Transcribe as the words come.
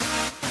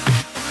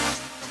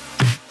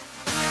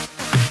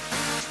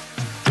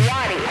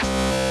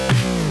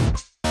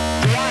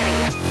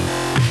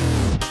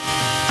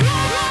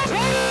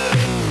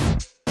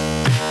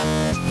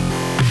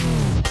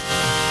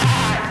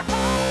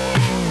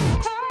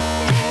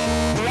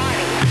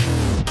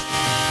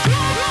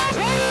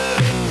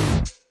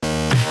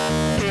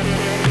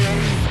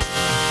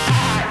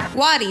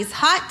Guadie's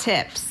Hot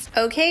Tips.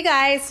 Okay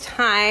guys,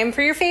 time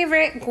for your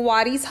favorite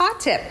Guadie's Hot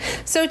Tip.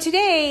 So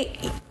today,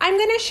 I'm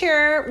going to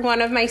share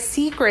one of my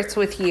secrets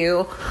with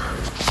you.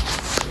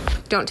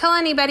 Don't tell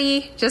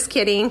anybody, just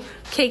kidding.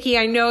 Keiki,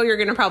 I know you're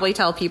going to probably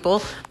tell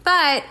people.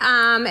 But,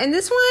 and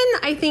this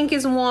one I think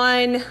is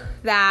one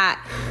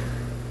that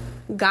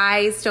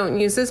guys don't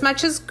use as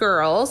much as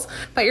girls,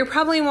 but you're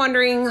probably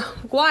wondering,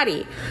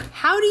 Guadie,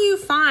 how do you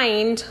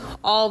find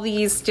all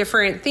these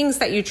different things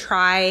that you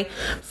try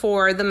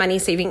for the money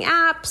saving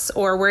apps,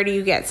 or where do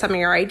you get some of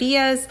your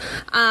ideas?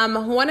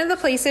 One of the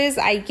places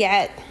I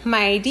get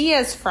my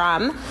ideas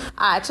from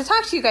to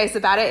talk to you guys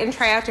about it and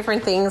try out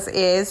different things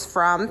is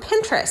from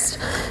Pinterest.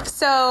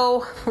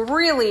 So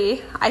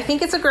really, I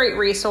think it's a great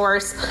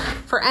resource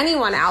for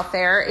anyone out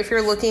there if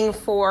you're looking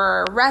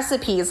for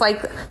recipes.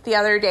 Like the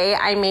other day,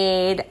 I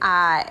made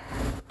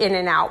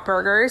In-N-Out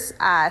Burgers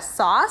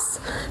sauce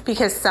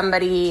because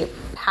somebody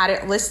had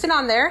it listed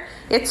on there.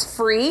 It's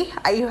free.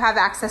 You have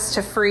access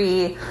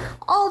to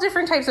all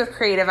different types of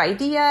creative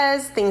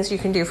ideas, things you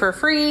can do for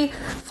free,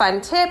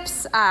 fun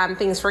tips,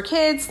 things for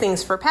kids,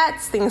 things for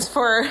pets, things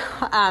for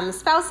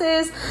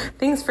spouses,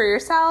 things for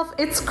yourself.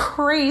 It's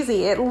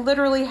crazy. It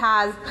literally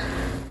has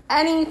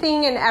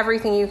anything and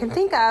everything you can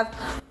think of.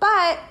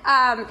 But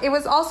it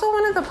was also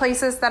one of the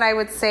places that I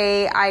would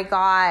say I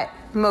got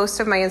most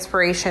of my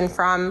inspiration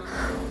from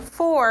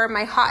for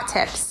my hot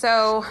tips.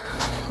 So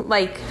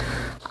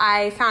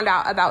I found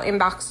out about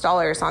Inbox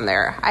Dollars on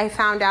there. I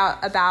found out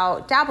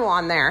about Dabble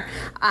on there.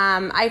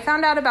 I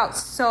found out about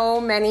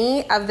so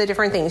many of the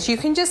different things. You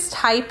can just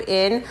type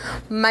in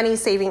money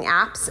saving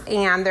apps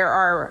and there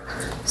are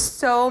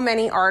so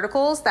many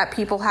articles that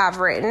people have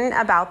written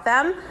about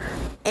them.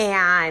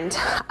 And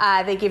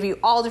they give you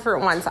all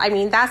different ones. I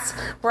mean, that's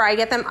where I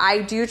get them. I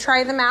do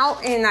try them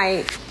out and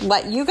I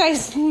let you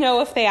guys know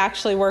if they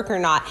actually work or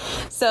not.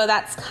 So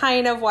that's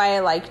kind of why I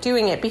like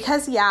doing it,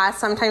 because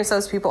sometimes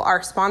those people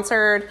are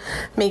sponsored,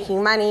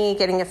 making money,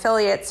 getting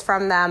affiliates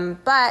from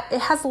them, but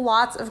it has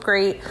lots of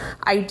great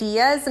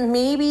ideas.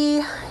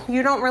 Maybe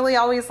you don't really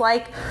always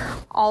like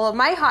all of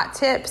my hot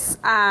tips,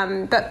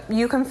 but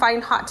you can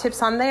find hot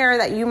tips on there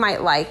that you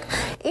might like.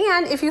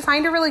 And if you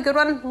find a really good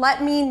one,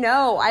 let me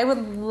know. I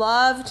would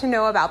love to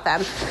know about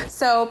them.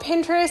 So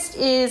Pinterest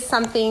is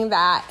something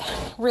that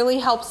really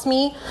helps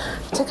me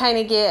to kind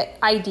of get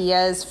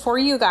ideas for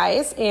you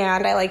guys,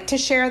 and I like to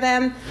share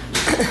them.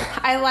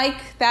 I like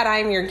that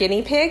I'm your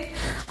guinea pig.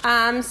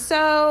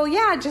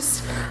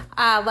 Just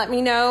let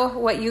me know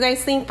what you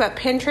guys think. But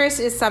Pinterest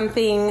is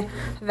something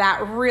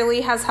that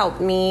really has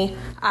helped me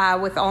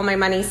with all my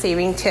money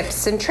saving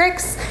tips and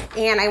tricks.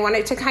 And I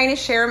wanted to kind of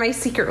share my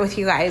secret with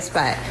you guys,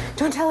 but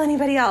don't tell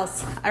anybody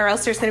else, or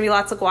else there's going to be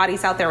lots of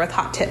Guadies out there with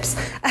hot tips.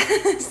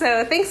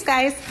 So thanks,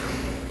 guys.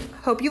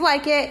 Hope you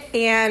like it.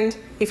 And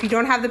if you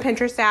don't have the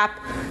Pinterest app,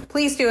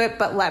 please do it.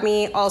 But let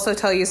me also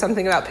tell you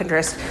something about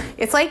Pinterest.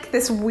 It's like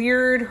this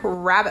weird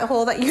rabbit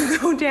hole that you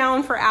go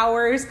down for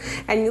hours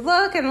and you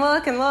look and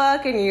look and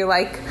look and you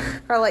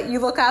you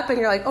look up and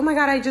you're like, oh my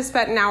God, I just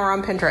spent an hour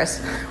on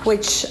Pinterest,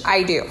 which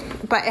I do.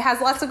 But it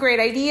has lots of great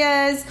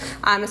ideas,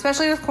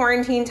 especially with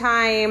quarantine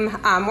time,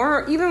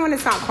 or even when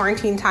it's not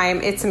quarantine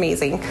time. It's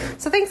amazing.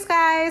 So thanks,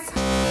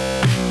 guys.